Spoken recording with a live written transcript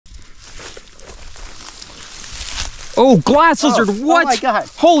Oh, glass lizard, what? Oh my God.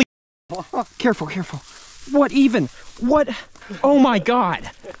 Holy, careful, careful. What even? What? Oh my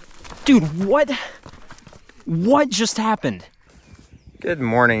God. Dude, what just happened? Good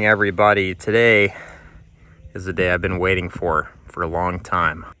morning, everybody. Today is the day I've been waiting for a long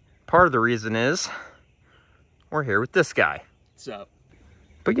time. Part of the reason is we're here with this guy. What's up?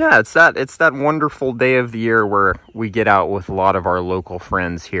 But yeah, it's that wonderful day of the year where we get out with a lot of our local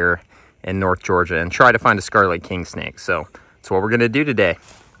friends here in North Georgia and try to find a scarlet king snake. So that's what we're gonna do today.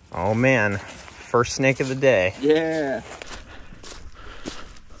 Oh man, first snake of the day. Yeah.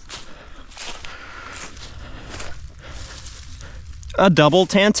 A double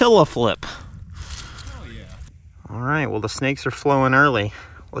tantilla flip. Oh yeah. All right, well the snakes are flowing early.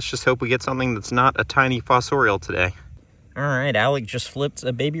 Let's just hope we get something that's not a tiny fossorial today. All right, Alec just flipped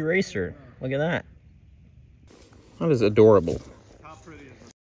a baby racer. Look at that. That is adorable. How pretty is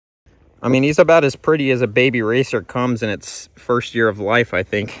it? I mean, he's about as pretty as a baby racer comes in its first year of life, I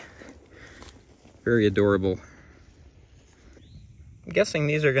think. Very adorable. I'm guessing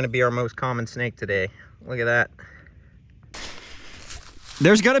these are going to be our most common snake today. Look at that.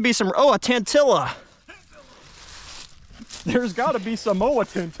 There's got to be some... Oh, a tantilla. There's got to be some more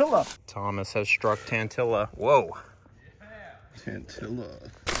tantilla. Thomas has struck tantilla. Whoa. Tantilla.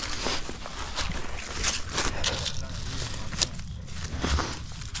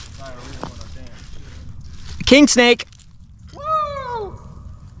 King snake. Woo!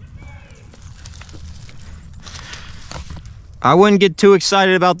 I wouldn't get too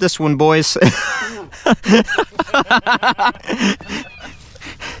excited about this one, boys.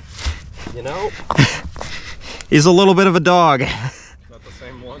 You know? He's a little bit of a dog. Not the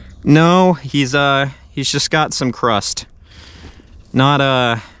same one? No, he's just got some crust. Not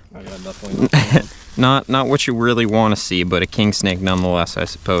I got nothing. not what you really want to see, but a king snake nonetheless, I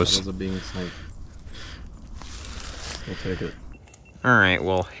suppose. That is a being snake. We'll take it. All right,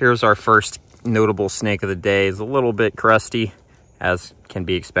 well, here's our first notable snake of the day. It's a little bit crusty, as can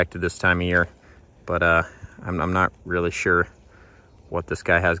be expected this time of year, but I'm not really sure what this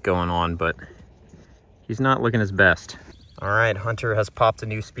guy has going on, but he's not looking his best. All right, Hunter has popped a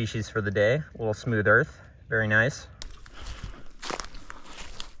new species for the day. A little smooth earth, very nice.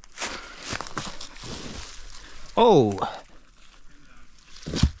 Oh,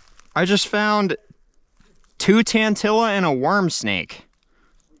 I just found 2 tantilla and a worm snake.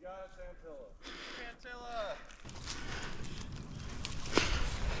 We got a tantilla.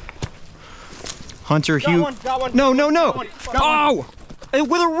 Tantilla! Hunter Hugh. Got one. No. Got one. Oh,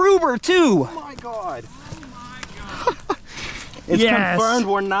 with a ruber too. Oh my God. It's Yes. confirmed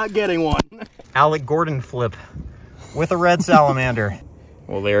we're not getting one. Alec Gordon flip with a red salamander.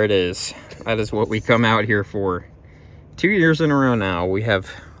 Well, there it is. That is what we come out here for. 2 years in a row now, we have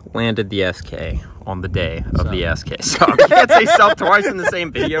landed the SK on the day of the SK. So you can't say sub twice in the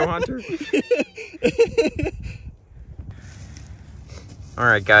same video, Hunter. All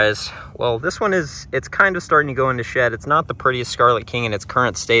right, guys. Well, this one it's kind of starting to go into shed. It's not the prettiest Scarlet King in its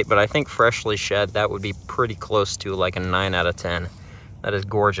current state, but I think freshly shed, that would be pretty close to like a 9 out of 10. That is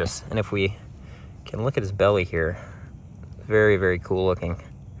gorgeous. And if we can look at his belly here, very, very cool looking.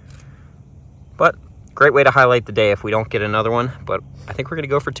 But great way to highlight the day if we don't get another one. But I think we're gonna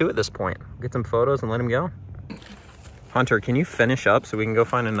go for 2 at this point. Get some photos and let him go. Hunter, can you finish up so we can go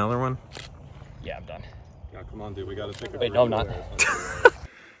find another one? Yeah, I'm done. Yeah, come on, dude. We gotta take a Wait, no, I'm not.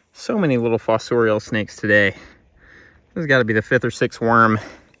 So many little fossorial snakes today. This has got to be the 5th or 6th worm.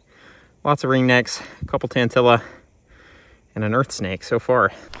 Lots of ringnecks, a couple tantilla, and an earth snake so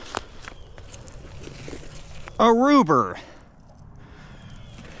far. A ruber.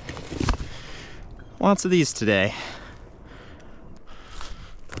 Lots of these today.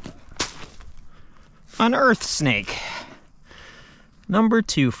 An earth snake. Number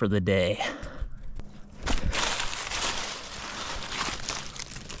 2 for the day.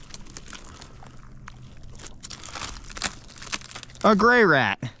 A gray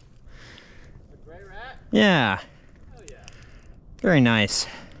rat. A gray rat? Yeah. Hell yeah. Very nice.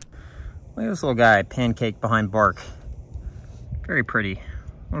 Look at this little guy, pancake behind bark. Very pretty.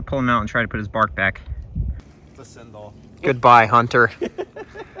 I'm gonna pull him out and try to put his bark back. It's a send-off. Goodbye, Hunter.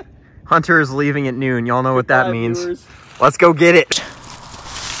 Hunter is leaving at noon. Y'all know what that Goodbye, means. viewers. Let's go get it.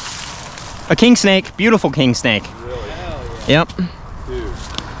 A king snake, beautiful king snake. Really? Hell yeah. Yep. Dude.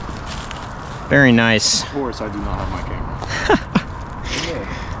 Very nice. Of course I do not have my camera.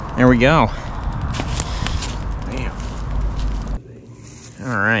 There we go. Damn.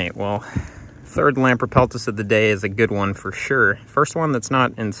 All right, well, 3rd Lampropeltis of the day is a good one for sure. First one that's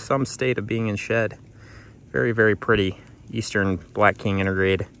not in some state of being in shed. Very, very pretty. Eastern Black King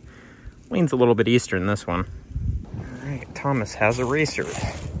intergrade. Leans a little bit eastern, this one. Thomas has a racer.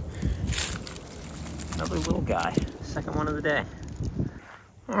 Another little guy. Second one of the day.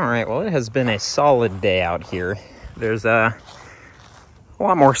 All right, well, it has been a solid day out here. There's a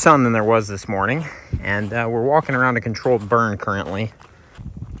lot more sun than there was this morning, and we're walking around a controlled burn currently.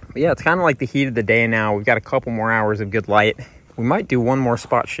 But yeah, it's kind of like the heat of the day now. We've got a couple more hours of good light. We might do one more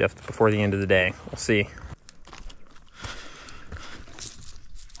spot shift before the end of the day. We'll see.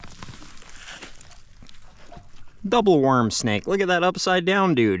 Double worm snake. Look at that upside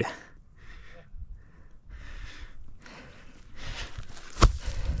down dude.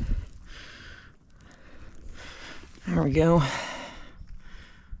 There we go.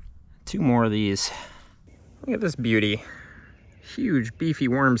 Two more of these. Look at this beauty. Huge, beefy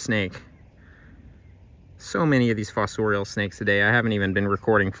worm snake. So many of these fossorial snakes today. I haven't even been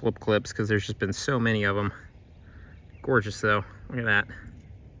recording flip clips because there's just been so many of them. Gorgeous though. Look at that.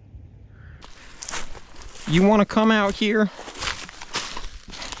 You want to come out here?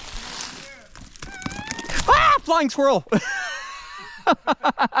 Ah! Flying squirrel!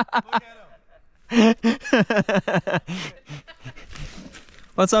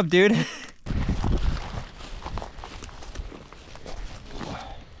 What's up, dude?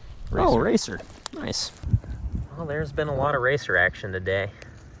 Oh, racer. Nice. Well, there's been a lot of racer action today.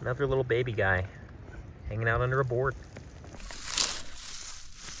 Another little baby guy hanging out under a board.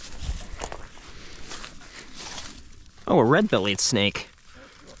 Oh, a red-bellied snake.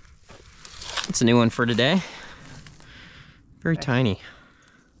 That's a new one for today. Very tiny.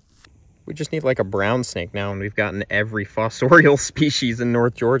 We just need like a brown snake now, and we've gotten every fossorial species in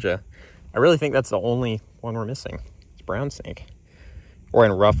North Georgia. I really think that's the only one we're missing. It's brown snake. Or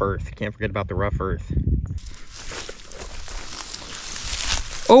in rough earth. Can't forget about the rough earth.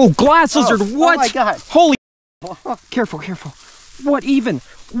 Oh, glass lizard! What? Oh my God! Holy! Careful, careful. What even?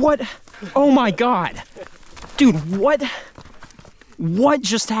 What? Oh my God! Dude, what? What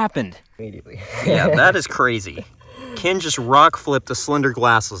just happened? Immediately. Yeah, that is crazy. Ken just rock flipped a slender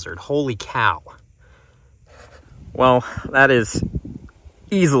glass lizard. Holy cow. Well, that is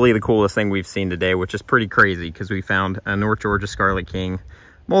easily the coolest thing we've seen today, which is pretty crazy because we found a North Georgia Scarlet King,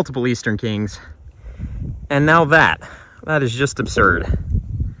 multiple Eastern Kings, and now that. That is just absurd.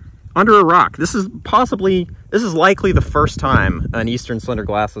 Under a rock. This is likely the first time an Eastern Slender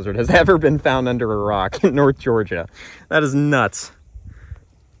Glass Lizard has ever been found under a rock in North Georgia. That is nuts.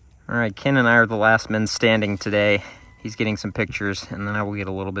 All right, Ken and I are the last men standing today. He's getting some pictures, and then I will get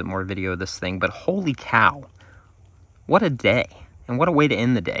a little bit more video of this thing. But holy cow, what a day, and what a way to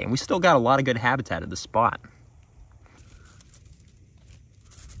end the day. And we still got a lot of good habitat at this spot.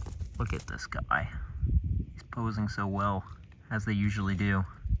 Look at this guy. He's posing so well, as they usually do.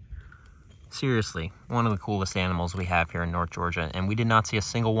 Seriously, one of the coolest animals we have here in North Georgia, and we did not see a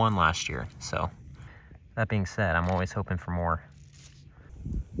single one last year. So, that being said, I'm always hoping for more.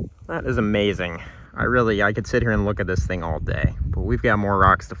 That is amazing. I could sit here and look at this thing all day, but we've got more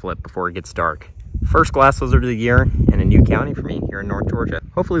rocks to flip before it gets dark. First glass lizard of the year in a new county for me here in North Georgia.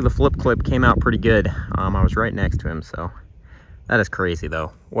 Hopefully the flip clip came out pretty good. I was right next to him, so that is crazy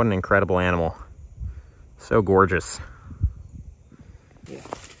though. What an incredible animal. So gorgeous. Yeah.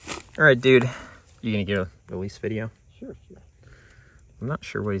 All right, dude. You gonna get a release video? Sure. I'm not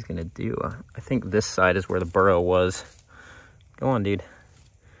sure what he's gonna do. I think this side is where the burrow was. Go on, dude.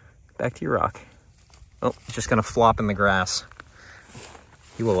 Back to your rock. Oh, he's just gonna flop in the grass.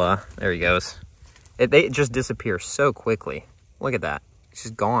 He will, there he goes. They just disappear so quickly. Look at that, it's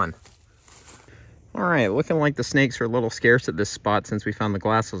just gone. All right, looking like the snakes are a little scarce at this spot since we found the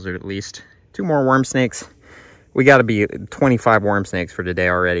glass lizard at least. 2 more worm snakes. We gotta be 25 worm snakes for today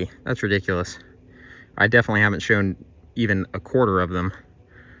already. That's ridiculous. I definitely haven't shown even a quarter of them.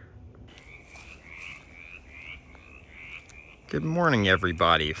 Good morning,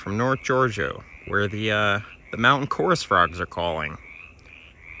 everybody, from North Georgia, where the mountain chorus frogs are calling.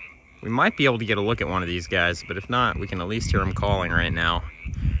 We might be able to get a look at one of these guys, but if not, we can at least hear them calling right now.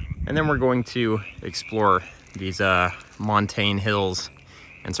 And then we're going to explore these montane hills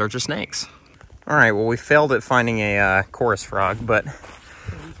in search of snakes. All right, well, we failed at finding a chorus frog, but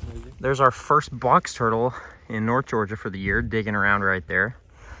there's our first box turtle in North Georgia for the year, digging around right there.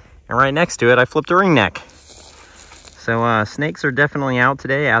 And right next to it, I flipped a ringneck. So snakes are definitely out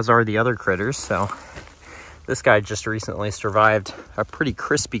today, as are the other critters. So this guy just recently survived a pretty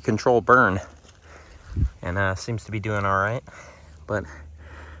crispy controlled burn and seems to be doing all right. But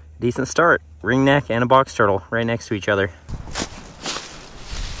decent start. Ringneck and a box turtle right next to each other.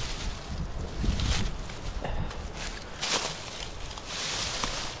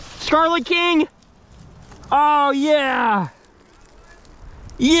 Scarlet King! Oh yeah!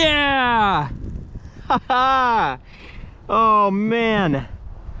 Yeah! Ha ha! Oh man.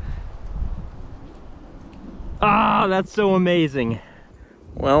 Ah, that's so amazing.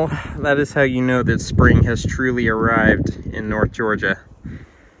 Well, that is how you know that spring has truly arrived in North Georgia.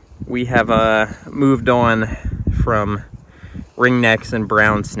 We have moved on from ringnecks and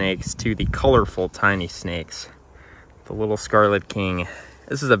brown snakes to the colorful tiny snakes. The little scarlet king.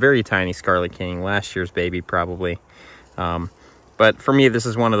 This is a very tiny scarlet king, last year's baby probably. But for me, this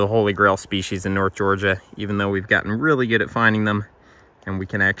is one of the holy grail species in North Georgia, even though we've gotten really good at finding them, and we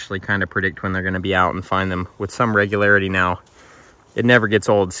can actually kind of predict when they're going to be out and find them with some regularity now. It never gets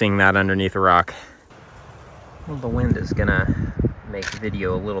old seeing that underneath a rock. Well, the wind is going to make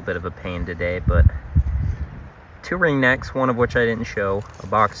video a little bit of a pain today, but 2 ringnecks, one of which I didn't show, a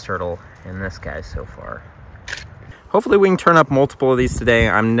box turtle, and this guy so far. Hopefully we can turn up multiple of these today.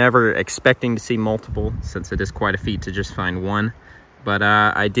 I'm never expecting to see multiple, since it is quite a feat to just find one. But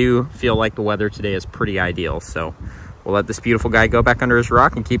I do feel like the weather today is pretty ideal, so we'll let this beautiful guy go back under his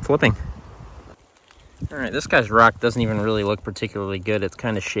rock and keep flipping. All right, this guy's rock doesn't even really look particularly good. It's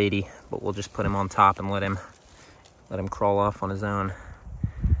kind of shady, but we'll just put him on top and let him crawl off on his own.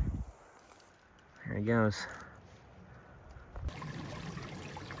 There he goes.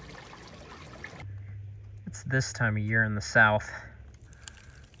 It's this time of year in the south.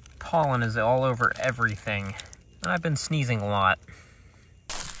 Pollen is all over everything. I've been sneezing a lot.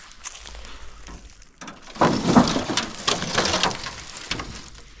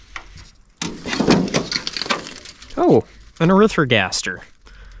 Oh, an erythrogaster.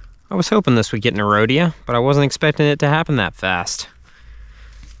 I was hoping this would get an Erodia, but I wasn't expecting it to happen that fast.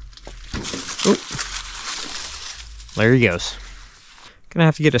 Oh, there he goes. Gonna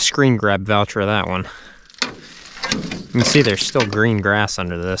have to get a screen grab voucher of that one. You can see there's still green grass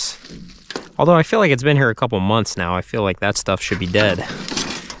under this. Although I feel like it's been here a couple months now. I feel like that stuff should be dead.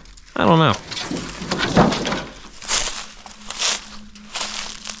 I don't know.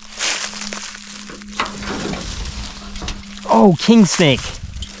 Oh, Kingsnake.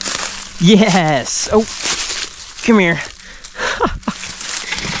 Yes. Oh, come here.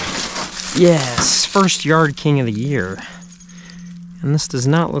 Yes, first yard king of the year. And this does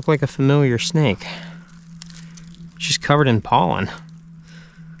not look like a familiar snake. She's covered in pollen.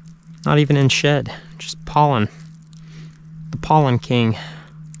 Not even in shed, just pollen. The pollen king.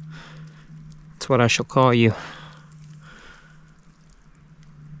 That's what I shall call you.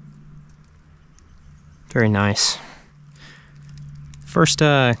 Very nice. First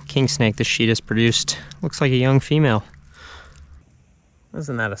king snake this sheet has produced. Looks like a young female.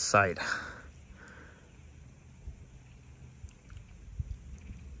 Isn't that a sight?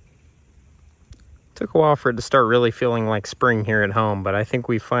 Took a while for it to start really feeling like spring here at home, but I think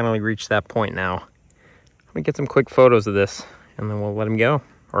we've finally reached that point now. Let me get some quick photos of this, and then we'll let him go,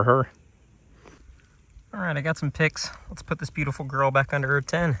 or her. All right, I got some pics. Let's put this beautiful girl back under her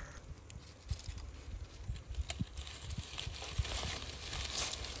 10.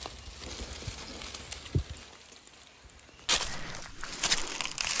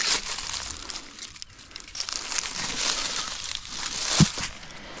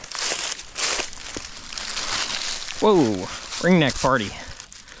 Whoa, ringneck party.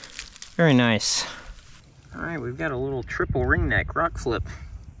 Very nice. All right, we've got a little triple ringneck rock flip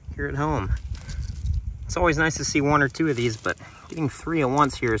here at home. It's always nice to see 1 or 2 of these, but getting 3 at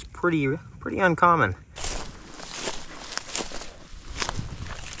once here is pretty uncommon.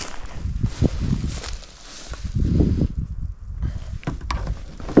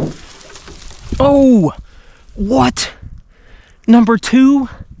 Oh, what? Number 2?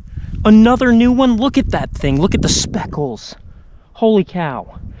 Another new one? Look at that thing. Look at the speckles. Holy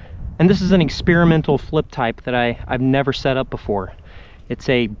cow. And this is an experimental flip type that I've never set up before. It's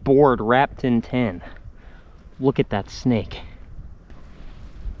a board wrapped in tin. Look at that snake.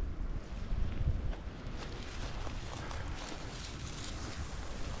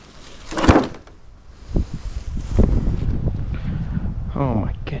 Oh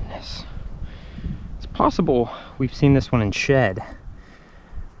my goodness. It's possible we've seen this one in shed.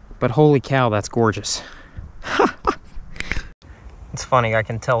 But holy cow, that's gorgeous. It's funny, I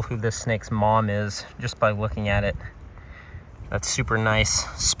can tell who this snake's mom is just by looking at it. That super nice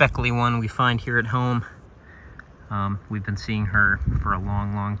speckly one we find here at home. We've been seeing her for a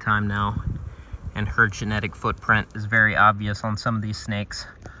long time now, and her genetic footprint is very obvious on some of these snakes.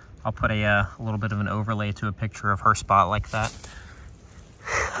 I'll put a little bit of an overlay to a picture of her spot like that.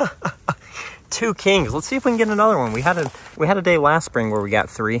 2 kings. Let's see if we can get another one. We had a day last spring where we got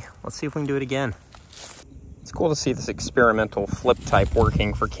 3. Let's see if we can do it again. It's cool to see this experimental flip type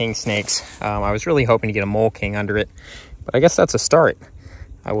working for king snakes. I was really hoping to get a mole king under it, but I guess that's a start.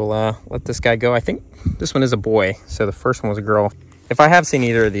 I will let this guy go. I think this one is a boy, so the first one was a girl. If I have seen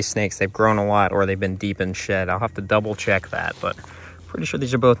either of these snakes, they've grown a lot or they've been deep in shed. I'll have to double check that, but pretty sure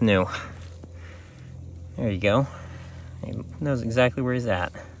these are both new. There you go. He knows exactly where he's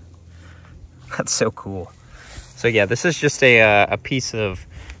at. That's so cool. So yeah, this is just a piece of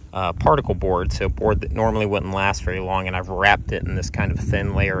particle board, so board that normally wouldn't last very long, and I've wrapped it in this kind of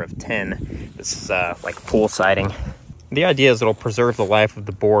thin layer of tin. This is like pool siding. The idea is it'll preserve the life of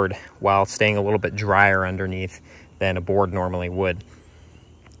the board while staying a little bit drier underneath than a board normally would.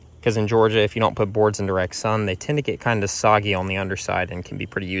 Because in Georgia, if you don't put boards in direct sun, they tend to get kind of soggy on the underside and can be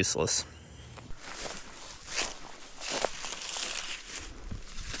pretty useless.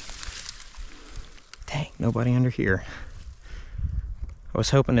 Dang, nobody under here. I was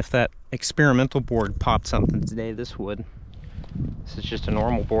hoping if that experimental board popped something today, this would. This is just a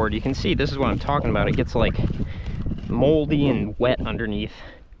normal board. You can see, this is what I'm talking about. It gets like moldy and wet underneath.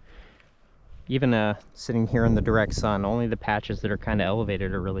 Even sitting here in the direct sun, only the patches that are kind of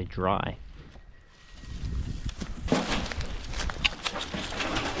elevated are really dry.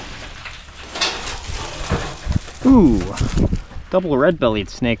 Ooh, double red-bellied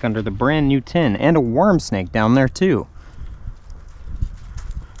snake under the brand new tin, and a worm snake down there too.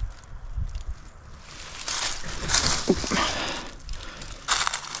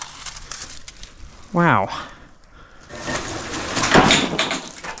 Wow.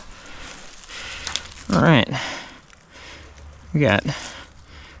 All right, we got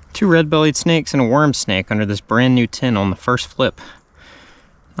 2 red-bellied snakes and a worm snake under this brand new tin on the first flip.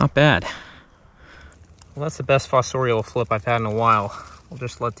 Not bad. Well, that's the best fossorial flip I've had in a while. We'll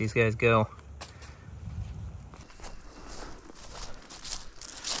just let these guys go.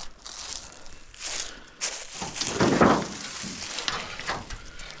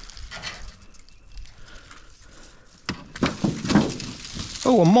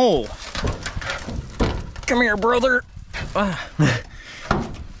 Oh, a mole. Come here, brother. Oh,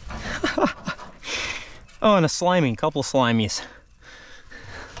 and a slimy, couple slimies.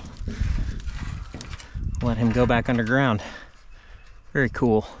 Let him go back underground. Very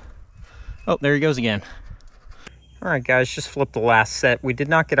cool. Oh, there he goes again. All right, guys, just flipped the last set. We did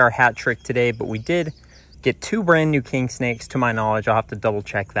not get our hat trick today, but we did get 2 brand new king snakes, to my knowledge. I'll have to double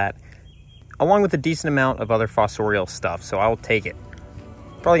check that, along with a decent amount of other fossorial stuff, so I will take it.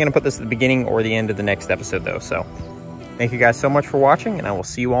 Probably gonna put this at the beginning or the end of the next episode though, so thank you guys so much for watching, and I will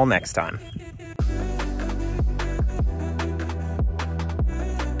see you all next time.